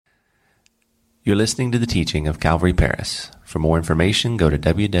You're listening to the teaching of Calvary Paris. For more information, go to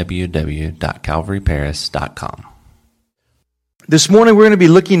www.calvaryparis.com. This morning we're going to be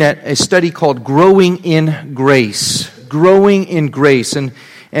looking at a study called Growing in Grace. Growing in Grace. And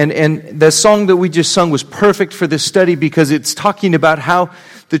the song that we just sung was perfect for this study because it's talking about how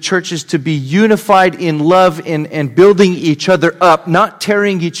the church is to be unified in love and building each other up, not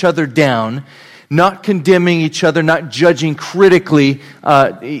tearing each other down, not condemning each other, not judging critically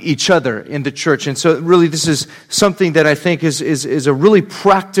each other in the church. And so really this is something that I think is a really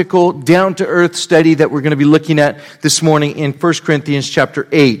practical, down-to-earth study that we're going to be looking at this morning in 1 Corinthians chapter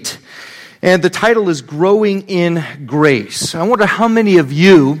 8. And the title is Growing in Grace. I wonder how many of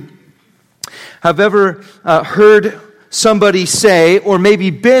you have ever heard somebody say, or maybe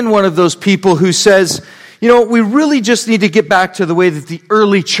been one of those people who says, you know, we really just need to get back to the way that the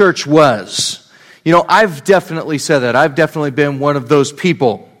early church was. You know, I've definitely said that. I've definitely been one of those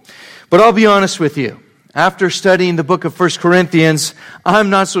people. But I'll be honest with you. After studying the book of 1 Corinthians,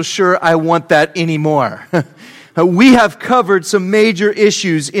 I'm not so sure I want that anymore. We have covered some major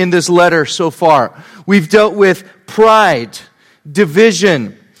issues in this letter so far. We've dealt with pride,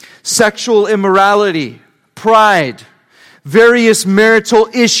 division, sexual immorality, pride, various marital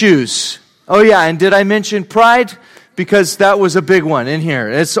issues. Oh yeah, and did I mention pride? Because that was a big one in here.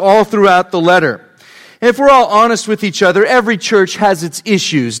 It's all throughout the letter. And if we're all honest with each other, every church has its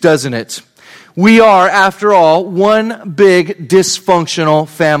issues, doesn't it? We are, after all, one big dysfunctional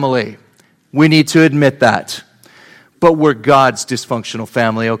family. We need to admit that. But we're God's dysfunctional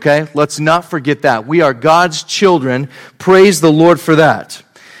family, okay? Let's not forget that. We are God's children. Praise the Lord for that.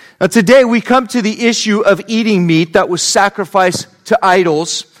 Now today we come to the issue of eating meat that was sacrificed to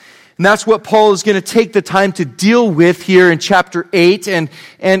idols. And that's what Paul is going to take the time to deal with here in chapter 8 and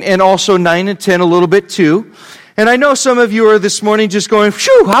also 9 and 10 a little bit too. And I know some of you are this morning just going,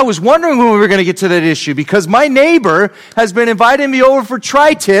 phew, I was wondering when we were going to get to that issue because my neighbor has been inviting me over for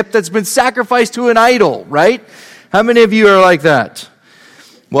tri-tip that's been sacrificed to an idol, right? How many of you are like that?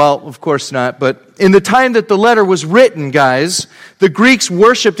 Well, of course not, but in the time that the letter was written, guys, the Greeks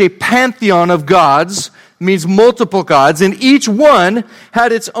worshipped a pantheon of gods, means multiple gods, and each one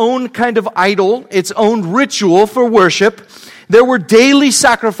had its own kind of idol, its own ritual for worship. There were daily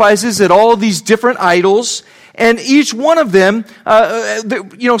sacrifices at all of these different idols, and each one of them,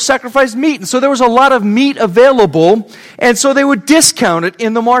 sacrificed meat. And so there was a lot of meat available, and so they would discount it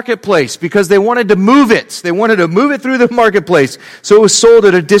in the marketplace because they wanted to move it. They wanted to move it through the marketplace, so it was sold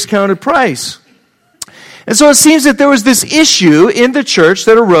at a discounted price. And so it seems that there was this issue in the church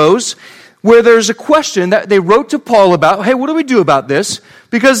that arose where there's a question that they wrote to Paul about, hey, what do we do about this?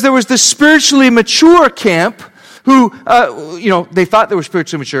 Because there was this spiritually mature camp who, they thought they were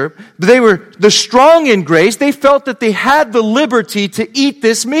spiritually mature, but they were the strong in grace. They felt that they had the liberty to eat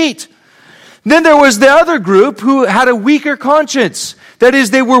this meat. Then there was the other group who had a weaker conscience. That is,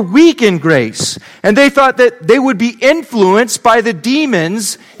 they were weak in grace. And they thought that they would be influenced by the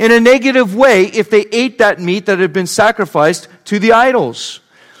demons in a negative way if they ate that meat that had been sacrificed to the idols.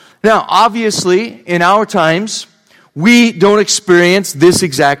 Now, obviously, in our times, we don't experience this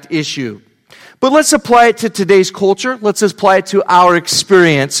exact issue. But let's apply it to today's culture. Let's apply it to our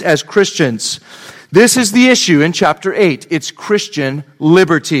experience as Christians. This is the issue in chapter 8. It's Christian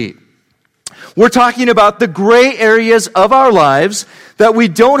liberty. We're talking about the gray areas of our lives that we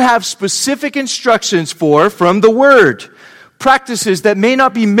don't have specific instructions for from the Word. Practices that may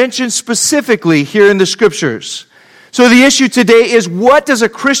not be mentioned specifically here in the Scriptures. So the issue today is, what does a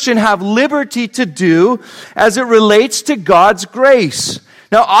Christian have liberty to do as it relates to God's grace?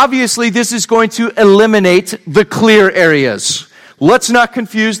 Now, obviously, this is going to eliminate the clear areas. Let's not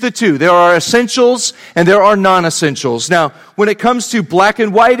confuse the two. There are essentials and there are non-essentials. Now, when it comes to black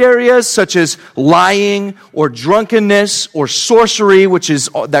and white areas such as lying or drunkenness or sorcery, which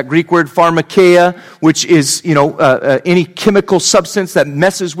is that Greek word pharmakeia, which is, any chemical substance that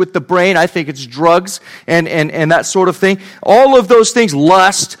messes with the brain. I think it's drugs and that sort of thing. All of those things,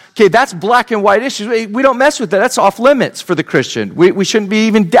 lust, okay, that's black and white issues. We don't mess with that. That's off limits for the Christian. We shouldn't be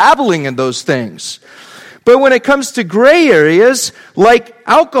even dabbling in those things. But when it comes to gray areas, like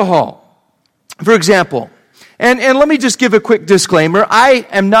alcohol, for example, and let me just give a quick disclaimer. I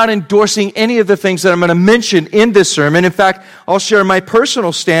am not endorsing any of the things that I'm going to mention in this sermon. In fact, I'll share my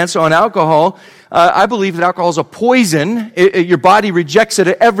personal stance on alcohol. I believe that alcohol is a poison. Your body rejects it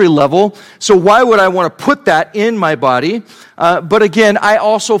at every level. So why would I want to put that in my body? But again, I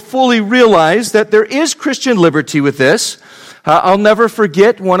also fully realize that there is Christian liberty with this. I'll never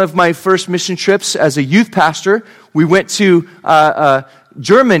forget one of my first mission trips as a youth pastor. We went to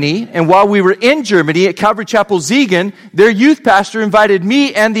Germany, and while we were in Germany at Calvary Chapel Siegen, their youth pastor invited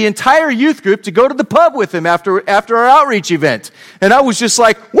me and the entire youth group to go to the pub with him after our outreach event. And I was just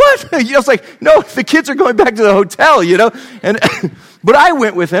like, what? I was like, no, the kids are going back to the hotel, And but I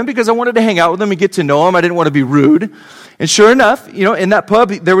went with him because I wanted to hang out with them and get to know him. I didn't want to be rude. And sure enough, in that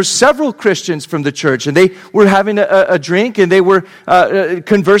pub, there were several Christians from the church, and they were having a drink, and they were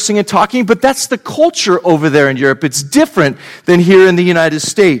conversing and talking, but that's the culture over there in Europe. It's different than here in the United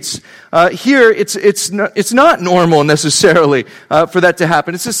States. Here, it's not normal necessarily for that to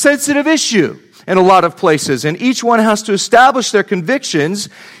happen. It's a sensitive issue in a lot of places, and each one has to establish their convictions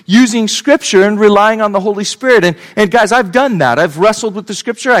using Scripture and relying on the Holy Spirit. And guys, I've done that. I've wrestled with the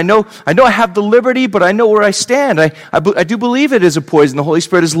Scripture. I know I have the liberty, but I know where I stand. I do believe it is a poison. The Holy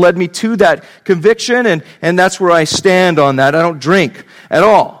Spirit has led me to that conviction, and that's where I stand on that. I don't drink at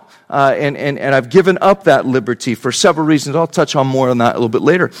all. And I've given up that liberty for several reasons. I'll touch on more on that a little bit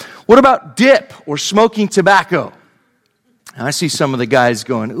later. What about dip or smoking tobacco? I see some of the guys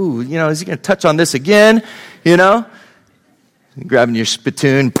going, ooh, is he going to touch on this again? Grabbing your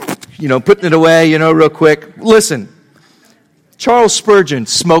spittoon, putting it away, real quick. Listen, Charles Spurgeon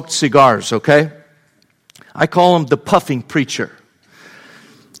smoked cigars, okay? I call him the puffing preacher.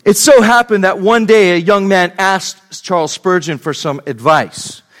 It so happened that one day a young man asked Charles Spurgeon for some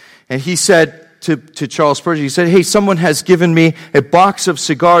advice. And he said to Charles Spurgeon, he said, hey, someone has given me a box of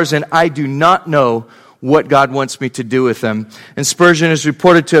cigars and I do not know what God wants me to do with them. And Spurgeon is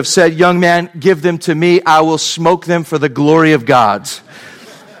reported to have said, young man, give them to me. I will smoke them for the glory of God.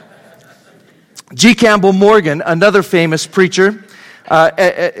 G. Campbell Morgan, another famous preacher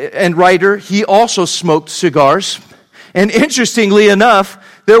and writer, he also smoked cigars. And interestingly enough,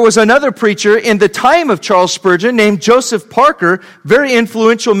 there was another preacher in the time of Charles Spurgeon named Joseph Parker, very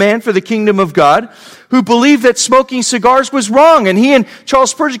influential man for the kingdom of God, who believed that smoking cigars was wrong. And he and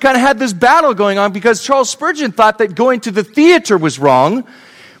Charles Spurgeon kind of had this battle going on because Charles Spurgeon thought that going to the theater was wrong,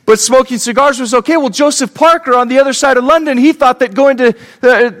 but smoking cigars was okay. Well, Joseph Parker on the other side of London, he thought that going to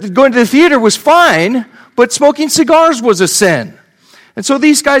the theater was fine, but smoking cigars was a sin. And so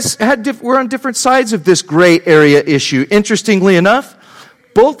these guys were on different sides of this gray area issue. Interestingly enough,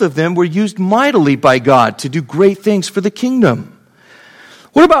 both of them were used mightily by God to do great things for the kingdom.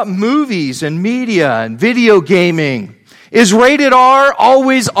 What about movies and media and video gaming? Is rated R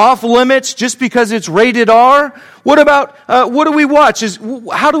always off limits just because it's rated R? What about, what do we watch?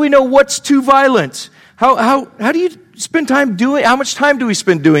 How do we know what's too violent? How do you spend time how much time do we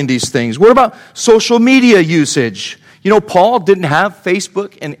spend doing these things? What about social media usage? Paul didn't have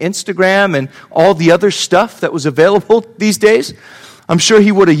Facebook and Instagram and all the other stuff that was available these days. I'm sure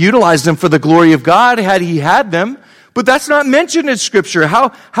he would have utilized them for the glory of God had he had them. But that's not mentioned in Scripture.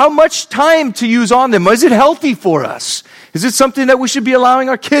 How much time to use on them? Is it healthy for us? Is it something that we should be allowing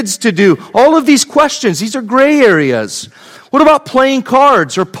our kids to do? All of these questions, these are gray areas. What about playing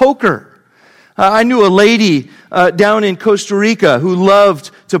cards or poker? I knew a lady down in Costa Rica who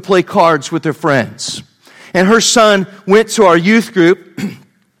loved to play cards with her friends. And her son went to our youth group.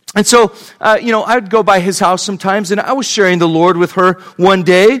 And so, I would go by his house sometimes, and I was sharing the Lord with her one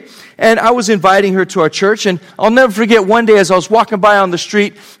day, and I was inviting her to our church, and I'll never forget one day as I was walking by on the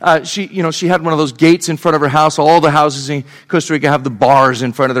street, she had one of those gates in front of her house. All the houses in Costa Rica have the bars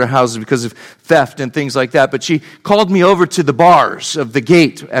in front of their houses because of theft and things like that, but she called me over to the bars of the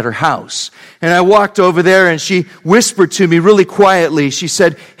gate at her house, and I walked over there, and she whispered to me really quietly, she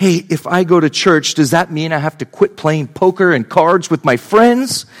said, hey, if I go to church, does that mean I have to quit playing poker and cards with my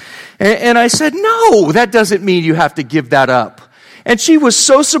friends? And I said, no, that doesn't mean you have to give that up. And she was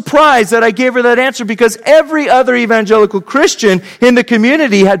so surprised that I gave her that answer because every other evangelical Christian in the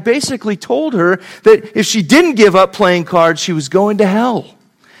community had basically told her that if she didn't give up playing cards, she was going to hell.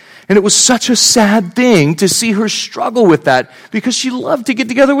 And it was such a sad thing to see her struggle with that because she loved to get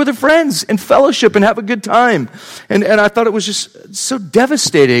together with her friends and fellowship and have a good time. And I thought it was just so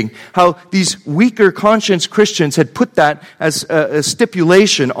devastating how these weaker conscience Christians had put that as a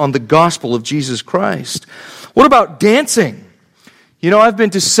stipulation on the gospel of Jesus Christ. What about dancing? I've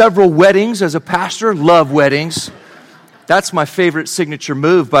been to several weddings as a pastor, love weddings. That's my favorite signature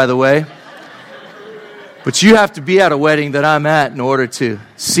move, by the way. But you have to be at a wedding that I'm at in order to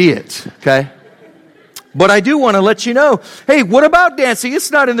see it, okay? But I do want to let you know, hey, what about dancing? It's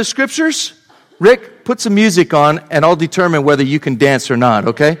not in the Scriptures. Rick, put some music on and I'll determine whether you can dance or not,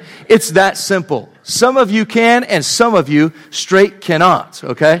 okay? It's that simple. Some of you can and some of you straight cannot,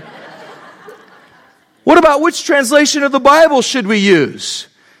 okay? What about which translation of the Bible should we use?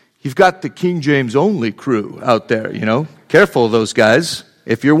 You've got the King James only crew out there, Careful of those guys.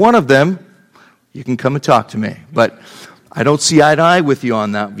 If you're one of them, you can come and talk to me. But I don't see eye to eye with you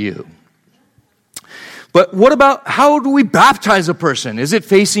on that view. But what about, how do we baptize a person? Is it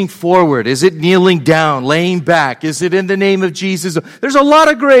facing forward? Is it kneeling down, laying back? Is it in the name of Jesus? There's a lot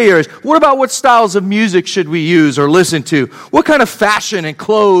of gray areas. What about what styles of music should we use or listen to? What kind of fashion and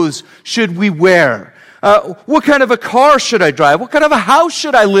clothes should we wear? What kind of a car should I drive? What kind of a house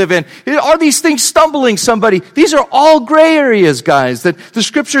should I live in? Are these things stumbling somebody? These are all gray areas, guys, that the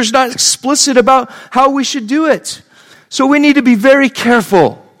Scripture is not explicit about how we should do it. So we need to be very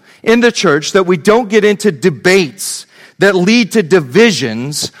careful in the church that we don't get into debates that lead to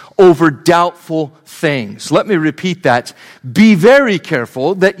divisions over doubtful things. Let me repeat that. Be very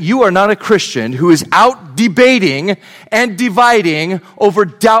careful that you are not a Christian who is out debating and dividing over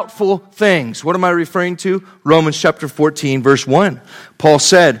doubtful things. What am I referring to? Romans chapter 14, verse 1. Paul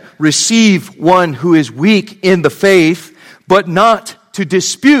said, receive one who is weak in the faith, but not to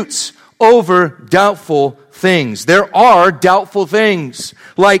disputes over doubtful things. There are doubtful things,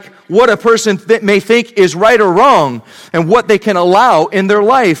 like what a person may think is right or wrong and what they can allow in their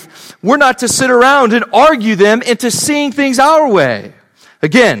life. We're not to sit around and argue them into seeing things our way.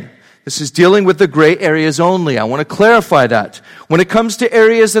 Again, this is dealing with the gray areas only. I want to clarify that. When it comes to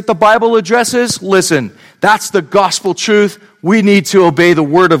areas that the Bible addresses, listen, that's the gospel truth. We need to obey the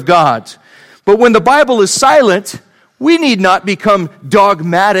Word of God. But when the Bible is silent, we need not become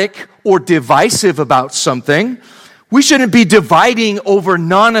dogmatic or divisive about something. We shouldn't be dividing over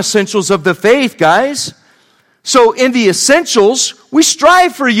non-essentials of the faith, guys. So in the essentials, we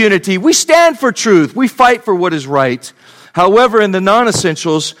strive for unity. We stand for truth. We fight for what is right. However, in the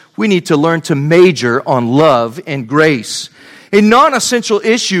non-essentials, we need to learn to major on love and grace. A non-essential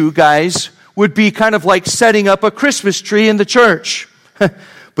issue, guys, would be kind of like setting up a Christmas tree in the church.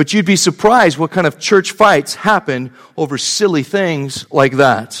 But you'd be surprised what kind of church fights happen over silly things like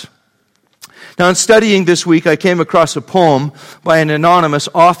that. Now, in studying this week, I came across a poem by an anonymous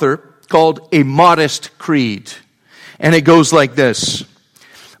author called A Modest Creed. And it goes like this.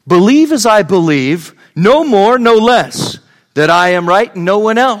 Believe as I believe, no more, no less, that I am right and no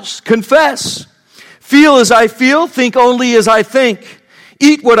one else. Confess. Feel as I feel, think only as I think.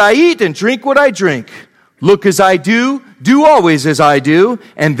 Eat what I eat and drink what I drink. Look as I do always as I do,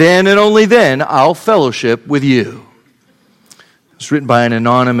 and then and only then I'll fellowship with you. It's written by an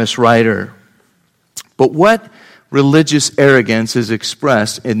anonymous writer. But what religious arrogance is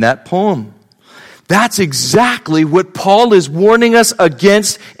expressed in that poem? That's exactly what Paul is warning us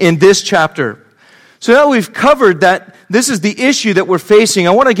against in this chapter. So now we've covered that this is the issue that we're facing.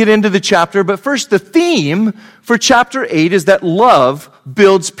 I want to get into the chapter, but first the theme for chapter 8 is that love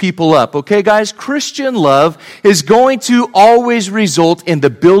builds people up. Okay, guys? Christian love is going to always result in the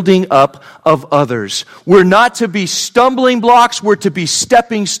building up of others. We're not to be stumbling blocks. We're to be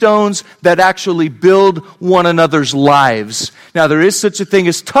stepping stones that actually build one another's lives. Now, there is such a thing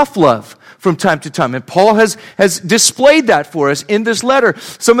as tough love from time to time. And Paul has displayed that for us in this letter.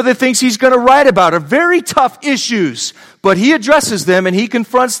 Some of the things he's going to write about are very tough issues, but he addresses them and he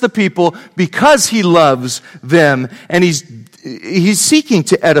confronts the people because he loves them, and he's seeking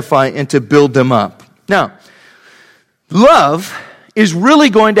to edify and to build them up. Now, love is really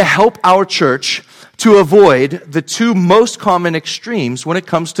going to help our church to avoid the two most common extremes when it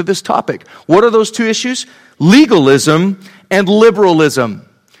comes to this topic. What are those two issues? Legalism and liberalism.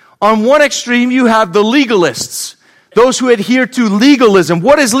 On one extreme, you have the legalists, those who adhere to legalism.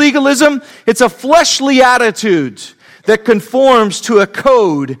 What is legalism? It's a fleshly attitude that conforms to a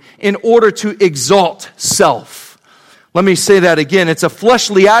code in order to exalt self. Let me say that again. It's a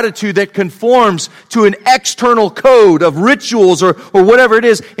fleshly attitude that conforms to an external code of rituals or whatever it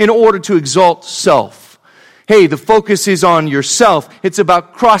is in order to exalt self. Hey, the focus is on yourself. It's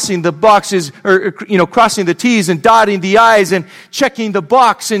about crossing the boxes, or crossing the T's and dotting the I's and checking the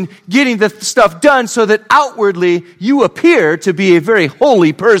box and getting the stuff done so that outwardly you appear to be a very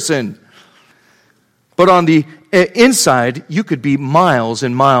holy person. But on the inside, you could be miles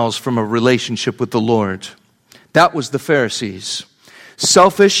and miles from a relationship with the Lord. That was the Pharisees.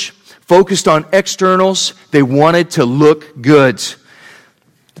 Selfish, focused on externals. They wanted to look good.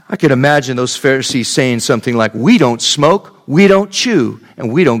 I could imagine those Pharisees saying something like, we don't smoke, we don't chew,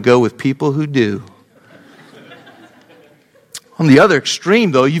 and we don't go with people who do. On the other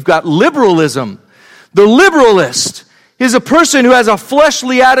extreme, though, you've got liberalism. The liberalist is a person who has a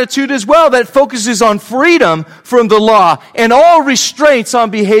fleshly attitude as well that focuses on freedom from the law and all restraints on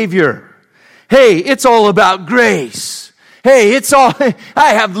behavior. Hey, it's all about grace. Hey,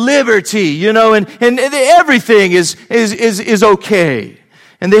 I have liberty, and everything is okay.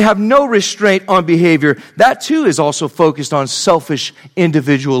 And they have no restraint on behavior. That too is also focused on selfish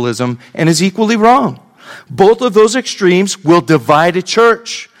individualism and is equally wrong. Both of those extremes will divide a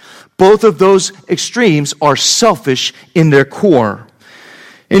church. Both of those extremes are selfish in their core.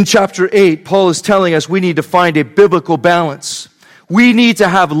 In chapter 8, Paul is telling us we need to find a biblical balance. We need to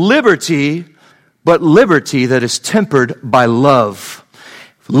have liberty, but liberty that is tempered by love.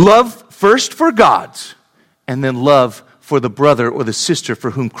 Love first for God, and then love for the brother or the sister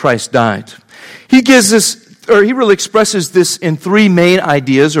for whom Christ died. He really expresses this in three main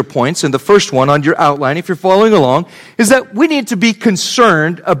ideas or points. And the first one on your outline, if you're following along, is that we need to be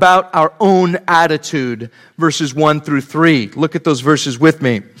concerned about our own attitude. Verses 1 through 3. Look at those verses with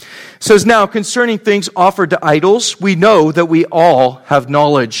me. It says, now, concerning things offered to idols, we know that we all have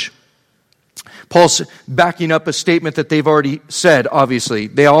knowledge. Paul's backing up a statement that they've already said, obviously.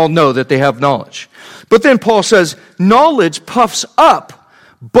 They all know that they have knowledge. But then Paul says, knowledge puffs up,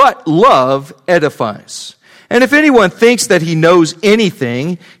 but love edifies. And if anyone thinks that he knows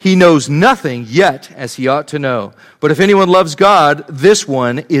anything, he knows nothing yet as he ought to know. But if anyone loves God, this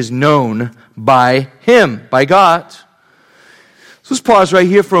one is known by him, by God. So let's pause right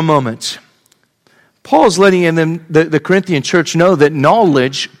here for a moment. Paul's letting the Corinthian church know that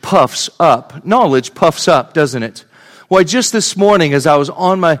knowledge puffs up. Knowledge puffs up, doesn't it? Why, just this morning as I was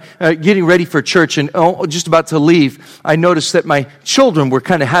on my getting ready for church and just about to leave, I noticed that my children were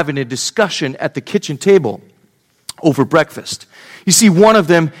kind of having a discussion at the kitchen table over breakfast. You see, one of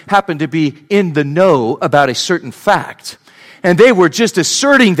them happened to be in the know about a certain fact. And they were just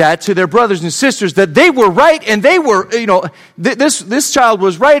asserting that to their brothers and sisters that they were right and they were, this child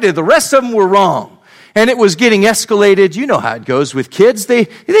was right and the rest of them were wrong. And it was getting escalated. You know how it goes with kids. They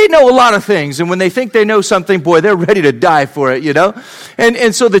know a lot of things. And when they think they know something, boy, they're ready to die for it,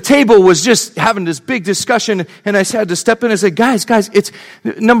 And so the table was just having this big discussion. And I had to step in and say, guys, it's,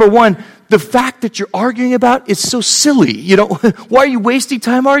 number one, the fact that you're arguing about is so silly. Why are you wasting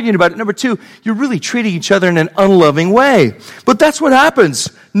time arguing about it? Number two, you're really treating each other in an unloving way. But that's what happens.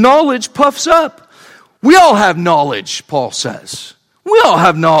 Knowledge puffs up. We all have knowledge, Paul says. We all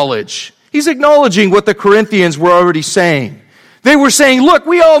have knowledge. He's acknowledging what the Corinthians were already saying. They were saying, look,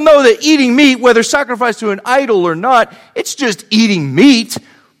 we all know that eating meat, whether sacrificed to an idol or not, it's just eating meat.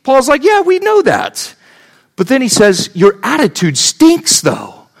 Paul's like, yeah, we know that. But then he says, your attitude stinks,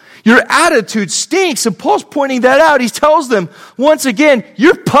 though. Your attitude stinks. And Paul's pointing that out. He tells them, once again,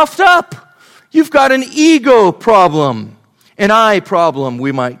 you're puffed up. You've got an ego problem, an I problem,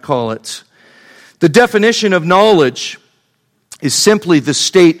 we might call it. The definition of knowledge is simply the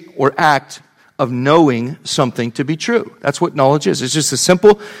state or act of knowing something to be true. That's what knowledge is. It's just a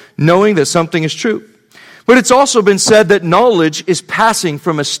simple knowing that something is true. But it's also been said that knowledge is passing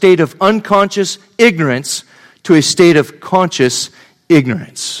from a state of unconscious ignorance to a state of conscious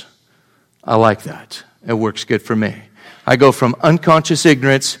ignorance. I like that. It works good for me. I go from unconscious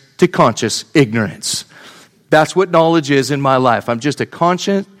ignorance to conscious ignorance. That's what knowledge is in my life. I'm just a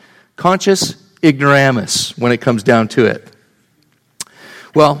conscious ignoramus when it comes down to it.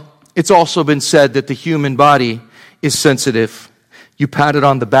 Well, it's also been said that the human body is sensitive. You pat it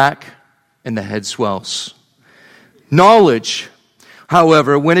on the back and the head swells. Knowledge,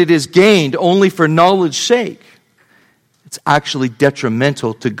 however, when it is gained only for knowledge's sake, it's actually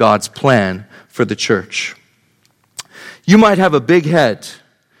detrimental to God's plan for the church. You might have a big head,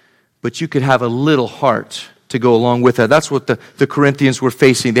 but you could have a little heart to go along with that. That's what the Corinthians were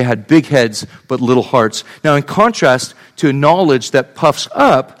facing. They had big heads, but little hearts. Now, in contrast to knowledge that puffs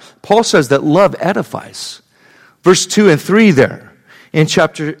up, Paul says that love edifies. Verse 2 and 3 there in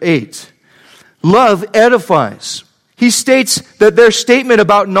chapter 8. Love edifies. He states that their statement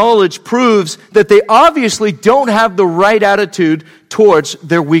about knowledge proves that they obviously don't have the right attitude towards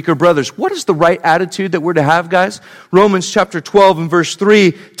their weaker brothers. What is the right attitude that we're to have, guys? Romans chapter 12 and verse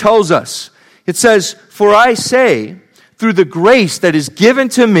 3 tells us. It says, for I say, through the grace that is given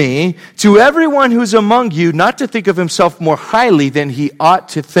to me, to everyone who's among you, not to think of himself more highly than he ought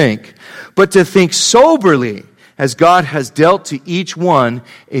to think, but to think soberly, as God has dealt to each one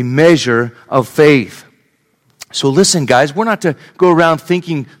a measure of faith. So listen, guys, we're not to go around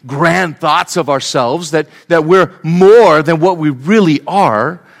thinking grand thoughts of ourselves, that we're more than what we really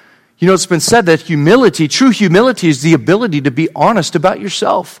are. It's been said that true humility is the ability to be honest about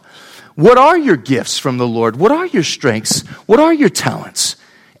yourself. What are your gifts from the Lord? What are your strengths? What are your talents?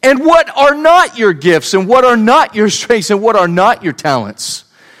 And what are not your gifts? And what are not your strengths? And what are not your talents?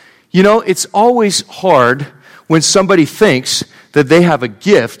 It's always hard when somebody thinks that they have a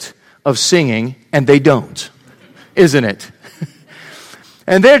gift of singing and they don't, isn't it?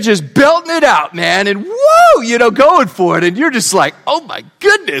 And they're just belting it out, man, and whoa, going for it. And you're just like, oh my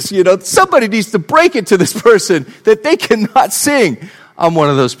goodness, somebody needs to break it to this person that they cannot sing. I'm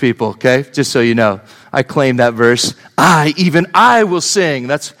one of those people, okay? Just so you know. I claim that verse. Even I will sing.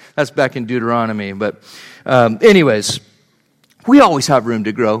 That's back in Deuteronomy. But anyways, we always have room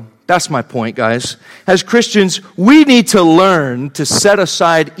to grow. That's my point, guys. As Christians, we need to learn to set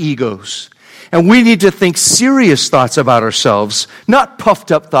aside egos. And we need to think serious thoughts about ourselves, not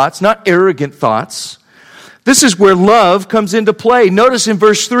puffed up thoughts, not arrogant thoughts. This is where love comes into play. Notice in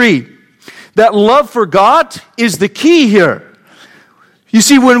verse 3 that love for God is the key here. You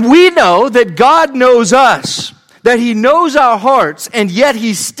see, when we know that God knows us, that He knows our hearts, and yet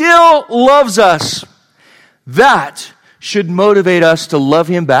He still loves us, that should motivate us to love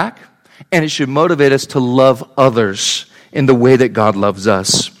Him back, and it should motivate us to love others in the way that God loves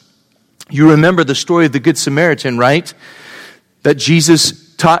us. You remember the story of the Good Samaritan, right? That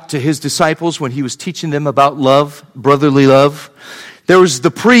Jesus taught to His disciples when He was teaching them about love, brotherly love. There was the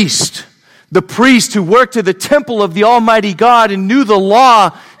priest who worked at the temple of the Almighty God and knew the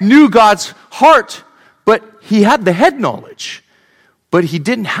law, knew God's heart, but he had the head knowledge, but he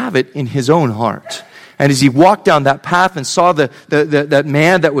didn't have it in his own heart. And as he walked down that path and saw that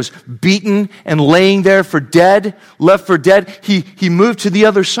man that was beaten and laying there for dead, left for dead, he moved to the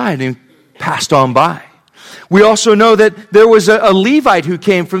other side and passed on by. We also know that there was a Levite who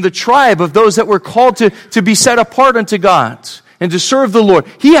came from the tribe of those that were called to be set apart unto God and to serve the Lord.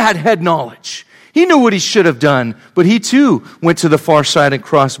 He had head knowledge. He knew what he should have done, but he too went to the far side and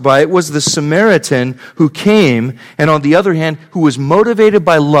crossed by. It was the Samaritan who came, and on the other hand, who was motivated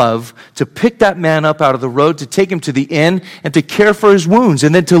by love to pick that man up out of the road, to take him to the inn, and to care for his wounds,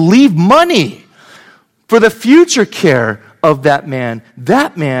 and then to leave money for the future care of that man.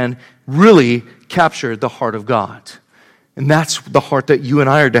 That man really captured the heart of God. And that's the heart that you and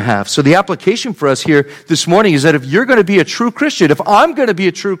I are to have. So the application for us here this morning is that if you're going to be a true Christian, if I'm going to be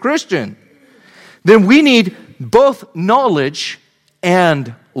a true Christian, then we need both knowledge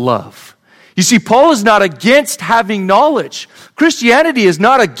and love. You see, Paul is not against having knowledge. Christianity is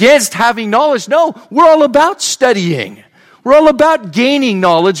not against having knowledge. No, we're all about studying. We're all about gaining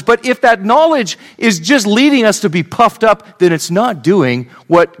knowledge, but if that knowledge is just leading us to be puffed up, then it's not doing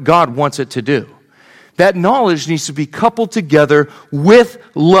what God wants it to do. That knowledge needs to be coupled together with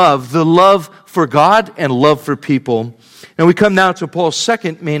love, the love for God and love for people. And we come now to Paul's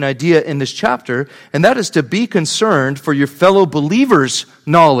second main idea in this chapter, and that is to be concerned for your fellow believers'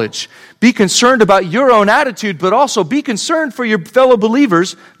 knowledge. Be concerned about your own attitude, but also be concerned for your fellow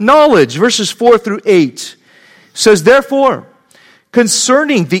believers' knowledge. Verses 4 through 8 says, "Therefore,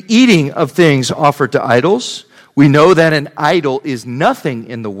 concerning the eating of things offered to idols, we know that an idol is nothing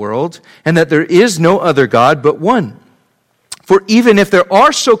in the world, and that there is no other God but one. For even if there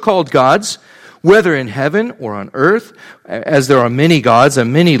are so-called gods, whether in heaven or on earth, as there are many gods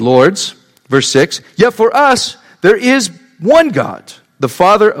and many lords," verse 6, "yet for us there is one God, the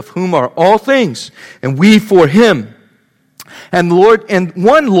Father of whom are all things, and we for Him, and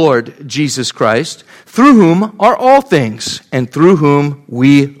one Lord, Jesus Christ, through whom are all things, and through whom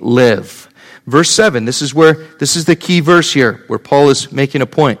we live." Verse 7, this is the key verse here, where Paul is making a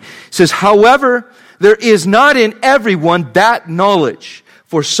point. It says, "However, there is not in everyone that knowledge.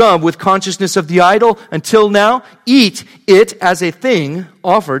 For some, with consciousness of the idol, until now, eat it as a thing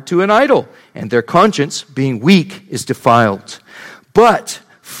offered to an idol, and their conscience, being weak, is defiled. But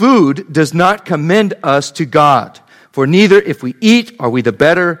food does not commend us to God. For neither if we eat are we the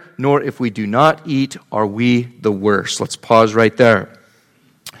better, nor if we do not eat are we the worse." Let's pause right there.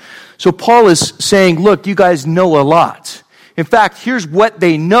 So Paul is saying, look, you guys know a lot. In fact, here's what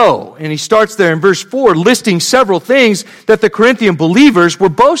they know. And he starts there in verse 4, listing several things that the Corinthian believers were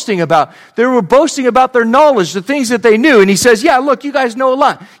boasting about. They were boasting about their knowledge, the things that they knew. And he says, yeah, look, you guys know a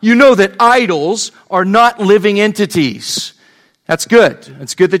lot. You know that idols are not living entities. That's good.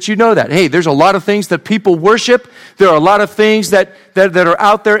 It's good that you know that. Hey, there's a lot of things that people worship. There are a lot of things that are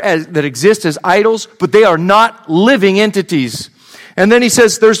out there that exist as idols, but they are not living entities. And then he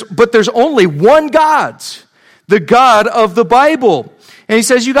says, there's only one God, the God of the Bible. And he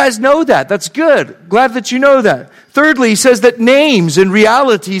says, you guys know that. That's good. Glad that you know that. Thirdly, he says that names and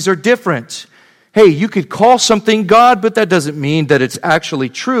realities are different. Hey, you could call something God, but that doesn't mean that it's actually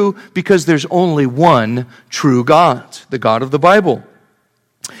true, because there's only one true God, the God of the Bible.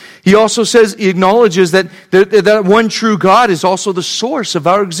 He also says, he acknowledges that one true God is also the source of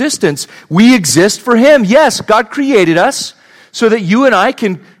our existence. We exist for Him. Yes, God created us so that you and I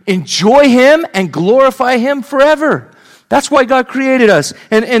can enjoy Him and glorify Him forever. That's why God created us.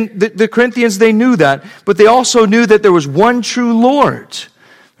 And the Corinthians, they knew that, but they also knew that there was one true Lord.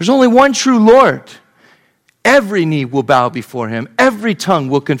 There's only one true Lord. Every knee will bow before Him. Every tongue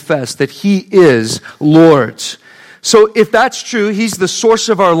will confess that He is Lord. So if that's true, he's the source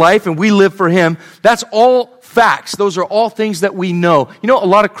of our life and we live for him, that's all facts. Those are all things that we know. You know, a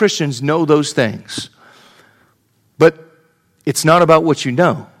lot of Christians know those things. But it's not about what you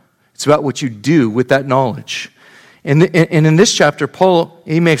know. It's about what you do with that knowledge. And in this chapter, Paul,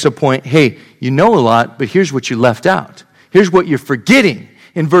 he makes a point, hey, you know a lot, but here's what you left out. Here's what you're forgetting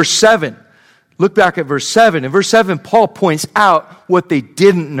in verse 7. Look back at verse 7. In verse 7, Paul points out what they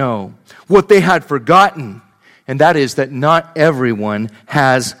didn't know, what they had forgotten. And that is that not everyone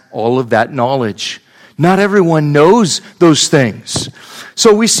has all of that knowledge. Not everyone knows those things.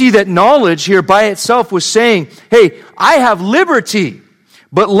 So we see that knowledge here by itself was saying, hey, I have liberty.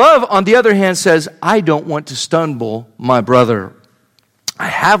 But love, on the other hand, says, I don't want to stumble my brother. I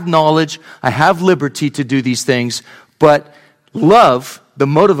have knowledge, I have liberty to do these things, but love, the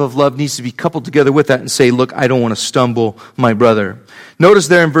motive of love, needs to be coupled together with that and say, look, I don't want to stumble my brother. Notice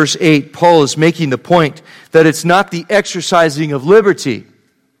there in verse 8, Paul is making the point that it's not the exercising of liberty,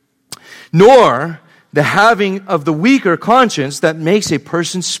 nor the having of the weaker conscience that makes a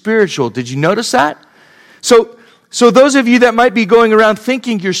person spiritual. Did you notice that? So those of you that might be going around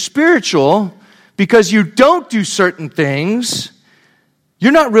thinking you're spiritual because you don't do certain things,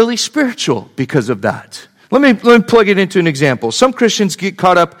 you're not really spiritual because of that. Let me plug it into an example. Some Christians get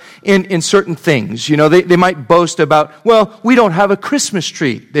caught up in certain things. You know, they might boast about, well, we don't have a Christmas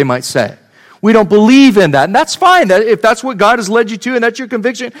tree, they might say. We don't believe in that. And that's fine. If that's what God has led you to and that's your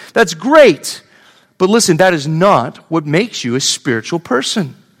conviction, that's great. But listen, that is not what makes you a spiritual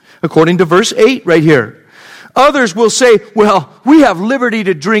person. According to verse 8 right here. Others will say, well, we have liberty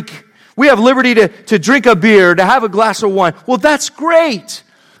to drink. We have liberty to drink a beer, to have a glass of wine. Well, that's great.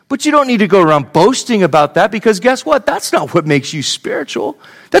 But you don't need to go around boasting about that because guess what? That's not what makes you spiritual.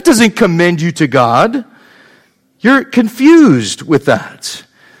 That doesn't commend you to God. You're confused with that.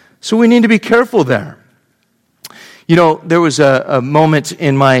 So we need to be careful there. You know, there was a moment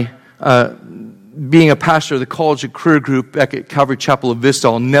in my being a pastor of the college and career group back at Calvary Chapel of Vista,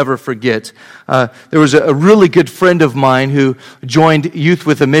 I'll never forget. There was a really good friend of mine who joined Youth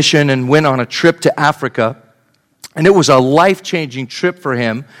with a Mission and went on a trip to Africa. And it was a life-changing trip for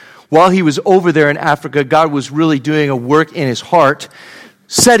him. While he was over there in Africa, God was really doing a work in his heart,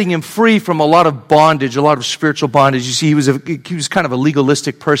 setting him free from a lot of bondage, a lot of spiritual bondage. You see, he was kind of a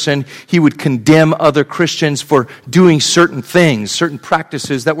legalistic person. He would condemn other Christians for doing certain things, certain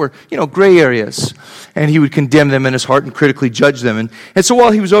practices that were, gray areas. And he would condemn them in his heart and critically judge them. And so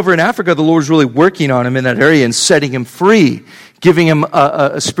while he was over in Africa, the Lord was really working on him in that area and setting him free, giving him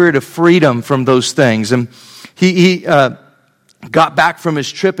a spirit of freedom from those things. And he got back from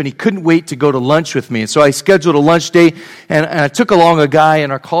his trip and he couldn't wait to go to lunch with me. And so I scheduled a lunch date and I took along a guy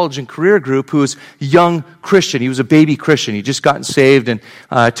in our college and career group who was a young Christian. He was a baby Christian. He'd just gotten saved and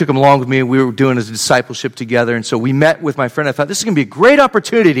I took him along with me. We were doing a discipleship together. And so we met with my friend. I thought this is going to be a great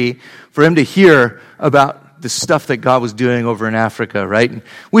opportunity for him to hear about the stuff that God was doing over in Africa, right? And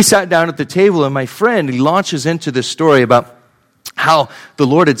we sat down at the table and my friend, he launches into this story about how the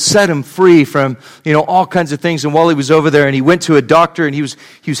Lord had set him free from, all kinds of things. And while he was over there and he went to a doctor and he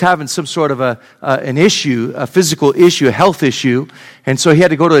was having some sort of an issue, a physical issue, a health issue. And so he had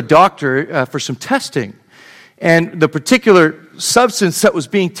to go to a doctor for some testing. And the particular substance that was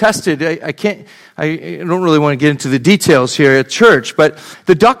being tested, I don't really want to get into the details here at church, but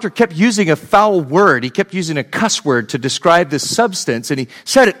the doctor kept using a foul word. He kept using a cuss word to describe this substance, and he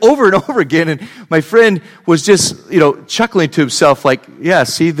said it over and over again, and my friend was just, chuckling to himself like, yeah,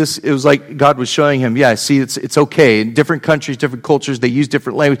 see this, it was like God was showing him, yeah, see, it's okay. In different countries, different cultures, they use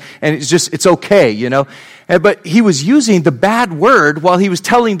different language, and it's okay, But he was using the bad word while he was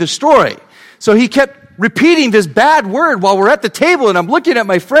telling the story. So he kept repeating this bad word while we're at the table, and I'm looking at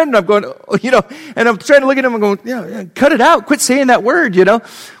my friend, and I'm going, and I'm trying to look at him, and I'm going, yeah, cut it out, quit saying that word,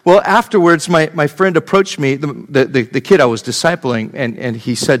 Well, afterwards, my friend approached me, the kid I was discipling, and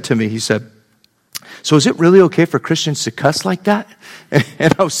he said to me, so is it really okay for Christians to cuss like that?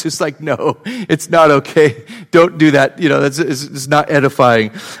 And I was just like, no, it's not okay. Don't do that. It's not edifying.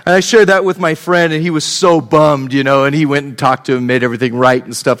 And I shared that with my friend, and he was so bummed, and he went and talked to him, made everything right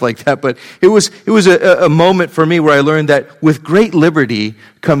and stuff like that. But it was a moment for me where I learned that with great liberty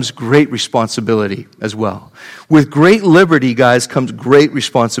comes great responsibility as well. With great liberty, guys, comes great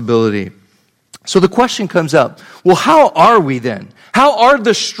responsibility. So the question comes up, well, how are we then? How are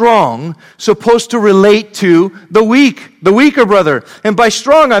the strong supposed to relate to the weak, the weaker brother? And by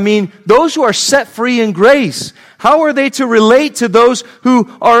strong, I mean those who are set free in grace. How are they to relate to those who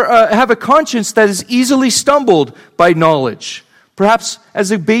have a conscience that is easily stumbled by knowledge? Perhaps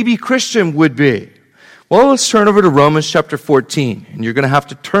as a baby Christian would be. Well, let's turn over to Romans chapter 14. And you're going to have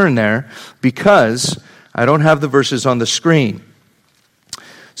to turn there because I don't have the verses on the screen.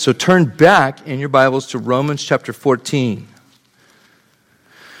 So turn back in your Bibles to Romans chapter 14.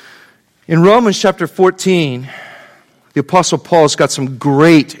 In Romans chapter 14, the Apostle Paul's got some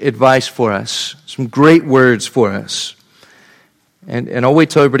great advice for us, some great words for us. And I'll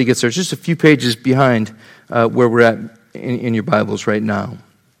wait till everybody gets there. It's just a few pages behind where we're at in your Bibles right now.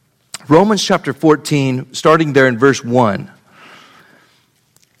 Romans chapter 14, starting there in verse 1,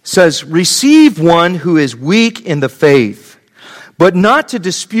 says, "Receive one who is weak in the faith, but not to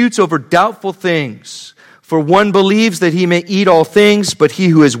disputes over doubtful things. For one believes that he may eat all things, but he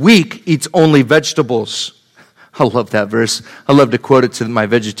who is weak eats only vegetables." I love that verse. I love to quote it to my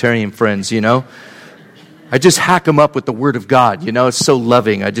vegetarian friends, I just hack them up with the Word of God, It's so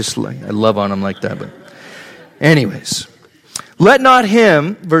loving. I love on them like that. But anyways, let not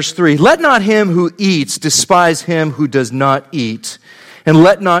him, verse 3, let not him who eats despise him who does not eat. And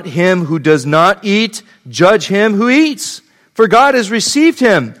let not him who does not eat judge him who eats, for God has received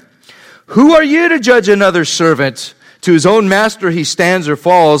him. Who are you to judge another servant? To his own master he stands or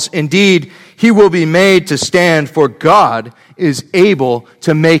falls. Indeed, he will be made to stand, for God is able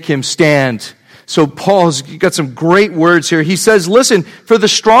to make him stand. So Paul's got some great words here. He says, listen, for the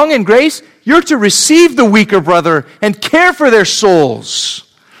strong in grace, you're to receive the weaker brother and care for their souls.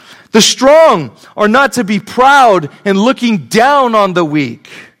 The strong are not to be proud and looking down on the weak.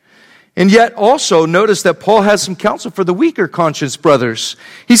 And yet also notice that Paul has some counsel for the weaker conscience brothers.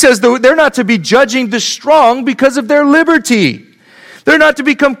 He says they're not to be judging the strong because of their liberty. They're not to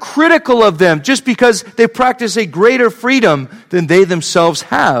become critical of them just because they practice a greater freedom than they themselves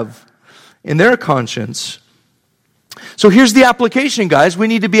have in their conscience. So here's the application, guys. We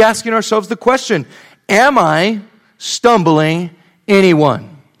need to be asking ourselves the question, am I stumbling anyone?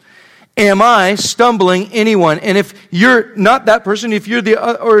 Am I stumbling anyone? And if you're not that person, if you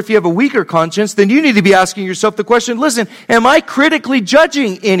have a weaker conscience, then you need to be asking yourself the question, listen, am I critically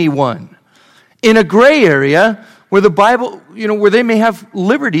judging anyone in a gray area where the Bible, where they may have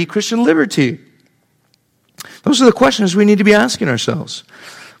liberty, Christian liberty? Those are the questions we need to be asking ourselves.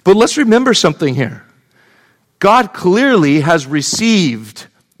 But let's remember something here. God clearly has received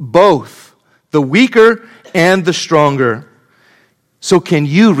both the weaker and the stronger. So can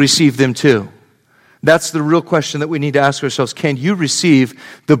you receive them too? That's the real question that we need to ask ourselves. Can you receive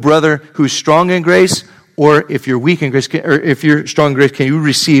the brother who's strong in grace? Or if you're weak in grace, or if you're strong in grace, can you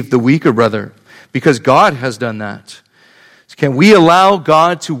receive the weaker brother? Because God has done that. Can we allow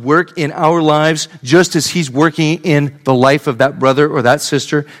God to work in our lives just as He's working in the life of that brother or that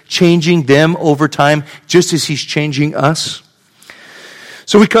sister, changing them over time just as He's changing us?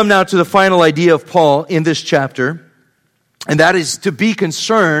 So we come now to the final idea of Paul in this chapter. And that is to be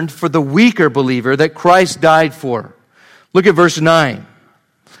concerned for the weaker believer that Christ died for. Look at verse 9.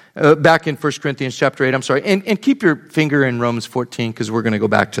 Back in 1 Corinthians chapter 8, I'm sorry. And keep your finger in Romans 14 because we're going to go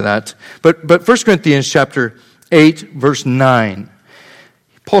back to that. But 1 Corinthians chapter 8, verse 9.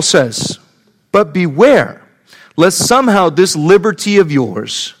 Paul says, "But beware, lest somehow this liberty of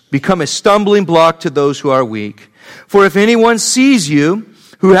yours become a stumbling block to those who are weak. For if anyone sees you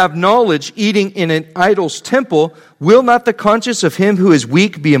who have knowledge eating in an idol's temple, will not the conscience of him who is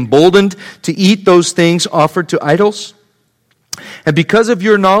weak be emboldened to eat those things offered to idols? And because of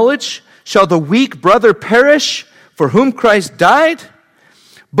your knowledge, shall the weak brother perish for whom Christ died?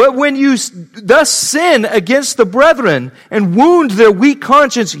 But when you thus sin against the brethren and wound their weak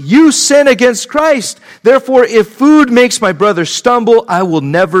conscience, you sin against Christ. Therefore, if food makes my brother stumble, I will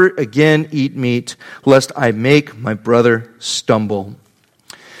never again eat meat, lest I make my brother stumble."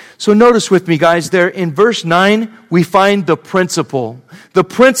 So notice with me, guys, there in verse 9, we find the principle. The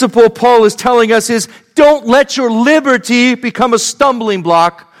principle Paul is telling us is, don't let your liberty become a stumbling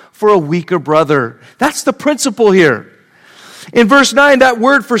block for a weaker brother. That's the principle here. In verse 9, that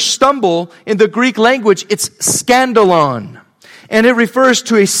word for stumble in the Greek language, it's scandalon. And it refers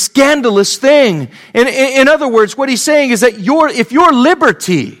to a scandalous thing. And in other words, what he's saying is that if your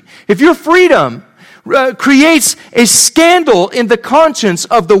liberty, if your freedom creates a scandal in the conscience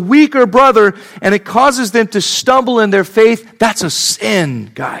of the weaker brother and it causes them to stumble in their faith, that's a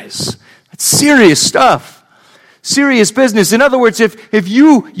sin, guys. That's serious stuff. Serious business. In other words, if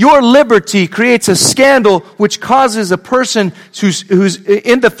your liberty creates a scandal which causes a person who's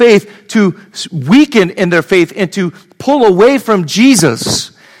in the faith to weaken in their faith and to pull away from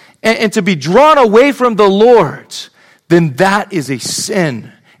Jesus and to be drawn away from the Lord, then that is a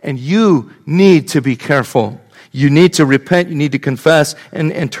sin. And you need to be careful. You need to repent. You need to confess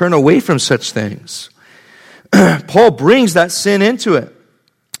and turn away from such things. Paul brings that sin into it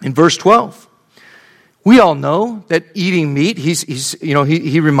in verse 12. We all know that eating meat,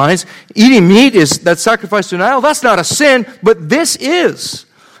 he reminds, eating meat that's sacrificed to an idol. That's not a sin, but this is.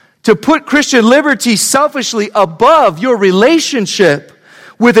 To put Christian liberty selfishly above your relationship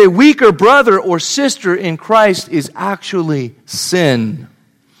with a weaker brother or sister in Christ is actually sin.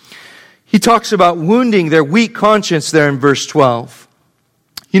 He talks about wounding their weak conscience there in verse 12.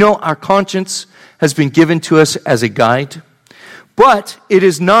 You know, our conscience has been given to us as a guide, but it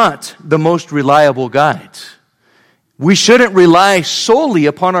is not the most reliable guide. We shouldn't rely solely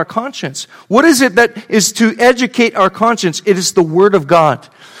upon our conscience. What is it that is to educate our conscience? It is the Word of God.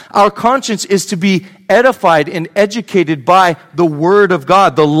 Our conscience is to be edified and educated by the Word of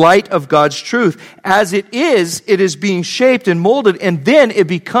God, the light of God's truth. As it is being shaped and molded, and then it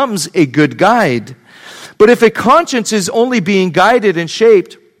becomes a good guide. But if a conscience is only being guided and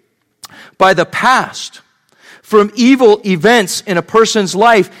shaped by the past, from evil events in a person's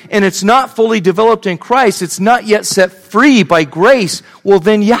life, and it's not fully developed in Christ, it's not yet set free by grace, well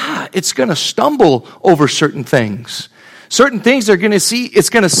then it's going to stumble over certain things. Certain things it's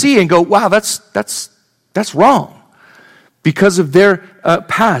going to see and go, wow, that's wrong. Because of their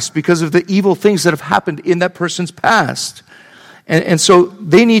past, because of the evil things that have happened in that person's past. And so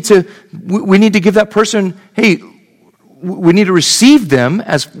we need to give that person, we need to receive them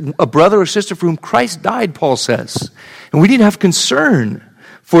as a brother or sister for whom Christ died, Paul says. And we need to have concern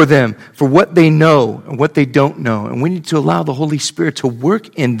for them, for what they know and what they don't know. And we need to allow the Holy Spirit to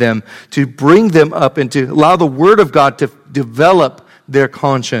work in them, to bring them up, and to allow the Word of God to develop their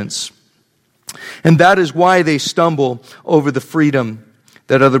conscience. And that is why they stumble over the freedom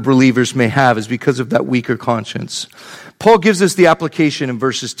that other believers may have, is because of that weaker conscience. Paul gives us the application in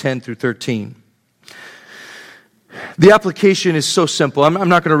verses 10 through 13. The application is so simple. I'm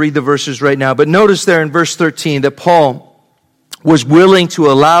not going to read the verses right now, but notice there in verse 13 that Paul was willing to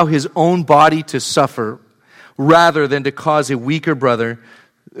allow his own body to suffer rather than to cause a weaker brother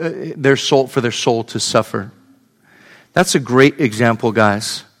their soul to suffer. That's a great example,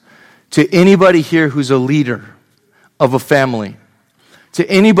 guys. To anybody here who's a leader of a family, to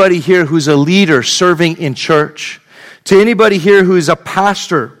anybody here who's a leader serving in church, to anybody here who is a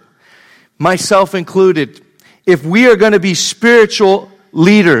pastor, myself included, if we are going to be spiritual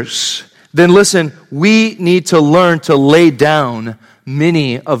leaders, then listen, we need to learn to lay down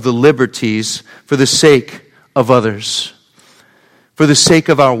many of the liberties for the sake of others. For the sake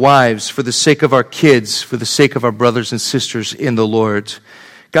of our wives, for the sake of our kids, for the sake of our brothers and sisters in the Lord.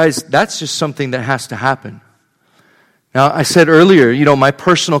 Guys, that's just something that has to happen. Now, I said earlier, my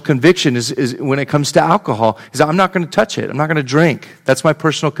personal conviction is when it comes to alcohol, is that I'm not going to touch it. I'm not going to drink. That's my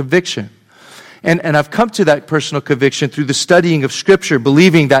personal conviction. And I've come to that personal conviction through the studying of Scripture,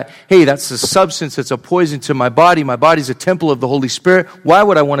 believing that, that's a substance, it's a poison to my body. My body's a temple of the Holy Spirit. Why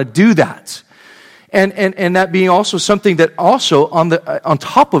would I want to do that? And that being also something that also, on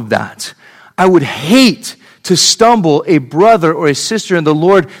top of that, I would hate to stumble a brother or a sister in the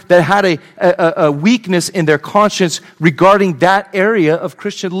Lord that had a weakness in their conscience regarding that area of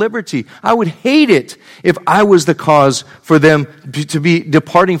Christian liberty. I would hate it if I was the cause for them to be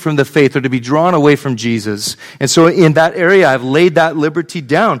departing from the faith or to be drawn away from Jesus. And so in that area, I've laid that liberty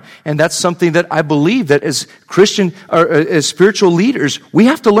down. And that's something that I believe that as Christian or as spiritual leaders, we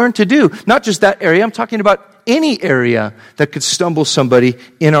have to learn to do. Not just that area, I'm talking about any area that could stumble somebody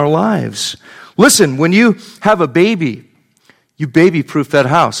in our lives. Listen, when you have a baby, you baby-proof that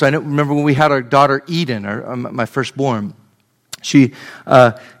house. I remember when we had our daughter Eden, my firstborn. She,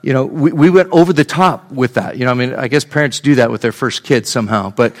 we went over the top with that. I guess parents do that with their first kid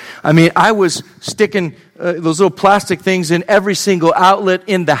somehow. But, I was sticking those little plastic things in every single outlet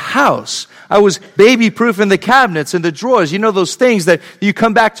in the house. I was baby-proof in the cabinets and the drawers. Those things that you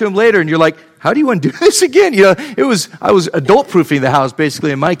come back to them later and you're like, how do you undo this again? I was adult-proofing the house, basically,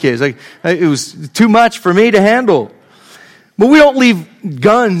 in my case. It was too much for me to handle. But we don't leave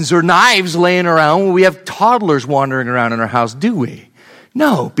guns or knives laying around when we have toddlers wandering around in our house, do we?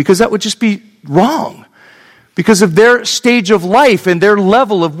 No, because that would just be wrong. Because of their stage of life and their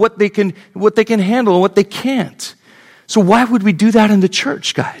level of what they can handle and what they can't. So why would we do that in the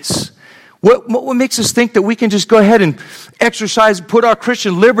church, guys? What makes us think that we can just go ahead and put our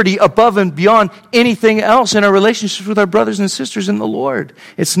Christian liberty above and beyond anything else in our relationships with our brothers and sisters in the Lord?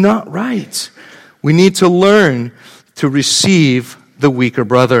 It's not right. We need to learn to receive the weaker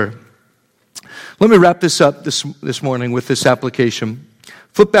brother. Let me wrap this up this morning with this application.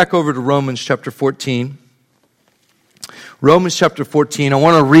 Flip back over to Romans chapter 14. Romans chapter 14. I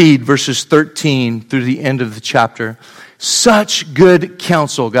want to read verses 13 through the end of the chapter. Such good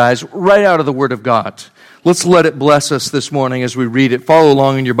counsel, guys, right out of the Word of God. Let's let it bless us this morning as we read it. Follow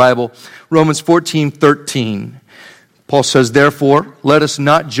along in your Bible. Romans 14:13. Paul says, "Therefore, let us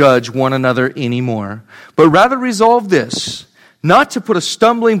not judge one another anymore, but rather resolve this, not to put a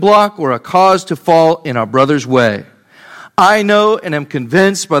stumbling block or a cause to fall in our brother's way. I know and am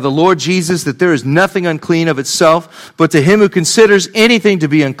convinced by the Lord Jesus that there is nothing unclean of itself, but to him who considers anything to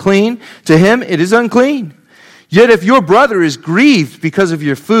be unclean, to him it is unclean. Yet if your brother is grieved because of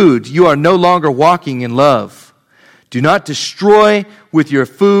your food, you are no longer walking in love. Do not destroy with your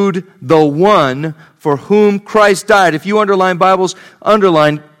food the one for whom Christ died." If you underline Bibles,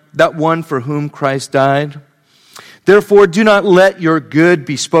 underline that one for whom Christ died. "Therefore, do not let your good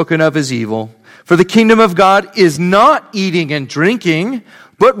be spoken of as evil. For the kingdom of God is not eating and drinking,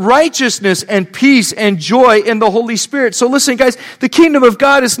 but righteousness and peace and joy in the Holy Spirit." So listen, guys, the kingdom of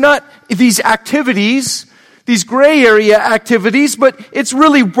God is not these activities, these gray area activities, but it's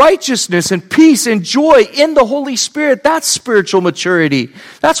really righteousness and peace and joy in the Holy Spirit. That's spiritual maturity.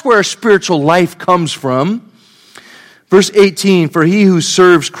 That's where our spiritual life comes from. Verse 18, "For he who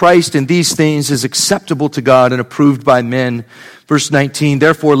serves Christ in these things is acceptable to God and approved by men." Verse 19,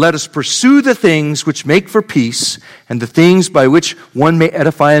 "Therefore let us pursue the things which make for peace and the things by which one may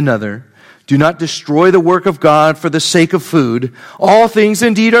edify another. Do not destroy the work of God for the sake of food. All things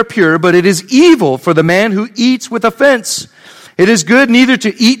indeed are pure, but it is evil for the man who eats with offense. It is good neither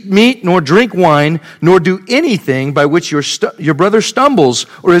to eat meat nor drink wine, nor do anything by which your brother stumbles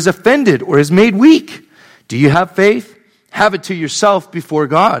or is offended or is made weak. Do you have faith? Have it to yourself before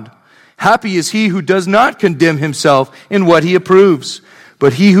God. Happy is he who does not condemn himself in what he approves.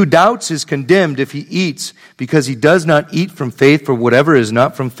 But he who doubts is condemned if he eats, because he does not eat from faith, for whatever is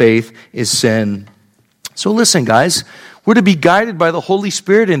not from faith is sin." So listen, guys, we're to be guided by the Holy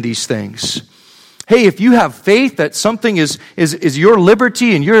Spirit in these things. Hey, if you have faith that something is your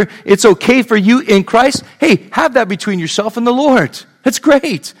liberty and it's okay for you in Christ, hey, have that between yourself and the Lord. That's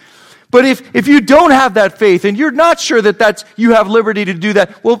great. But if you don't have that faith and you're not sure that you have liberty to do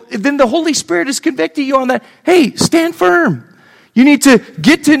that, well, then the Holy Spirit is convicting you on that. Hey, stand firm. You need to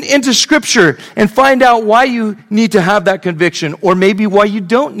get into Scripture and find out why you need to have that conviction, or maybe why you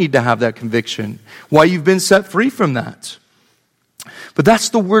don't need to have that conviction, why you've been set free from that. But that's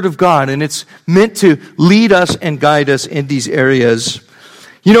the Word of God, and it's meant to lead us and guide us in these areas.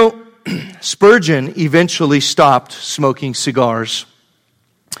 You know, Spurgeon eventually stopped smoking cigars.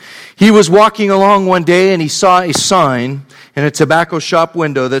 He was walking along one day and he saw a sign in a tobacco shop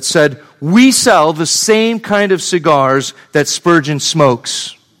window that said, "We sell the same kind of cigars that Spurgeon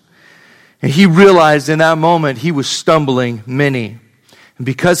smokes." And he realized in that moment he was stumbling many. And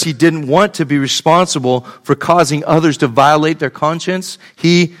because he didn't want to be responsible for causing others to violate their conscience,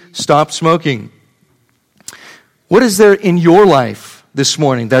 he stopped smoking. What is there in your life this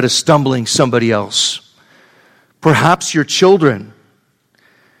morning that is stumbling somebody else? Perhaps your children.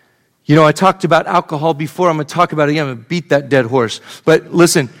 You know, I talked about alcohol before. I'm going to talk about it again. I'm going to beat that dead horse. But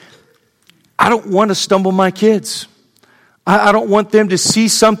listen, I don't want to stumble my kids. I don't want them to see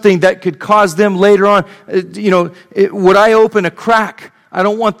something that could cause them later on. Would I open a crack? I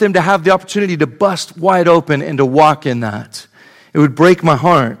don't want them to have the opportunity to bust wide open and to walk in that. It would break my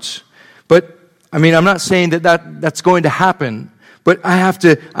heart. But, I'm not saying that's going to happen. But I have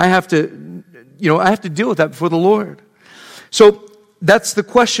to deal with that before the Lord. So, that's the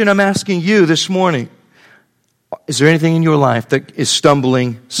question I'm asking you this morning. Is there anything in your life that is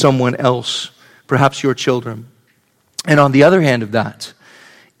stumbling someone else? Perhaps your children. And on the other hand of that,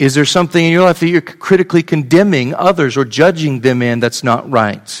 is there something in your life that you're critically condemning others or judging them in that's not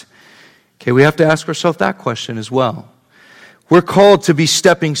right? Okay, we have to ask ourselves that question as well. We're called to be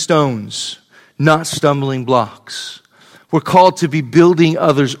stepping stones, not stumbling blocks. We're called to be building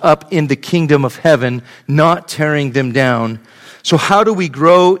others up in the kingdom of heaven, not tearing them down. So how do we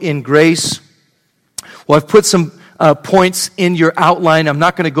grow in grace? Well, I've put some points in your outline. I'm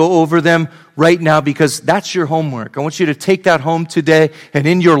not going to go over them right now because that's your homework. I want you to take that home today, and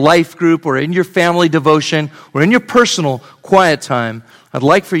in your life group or in your family devotion or in your personal quiet time, I'd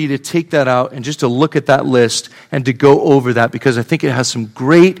like for you to take that out and just to look at that list and to go over that, because I think it has some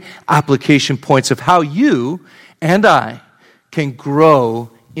great application points of how you and I can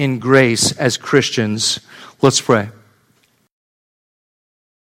grow in grace as Christians. Let's pray.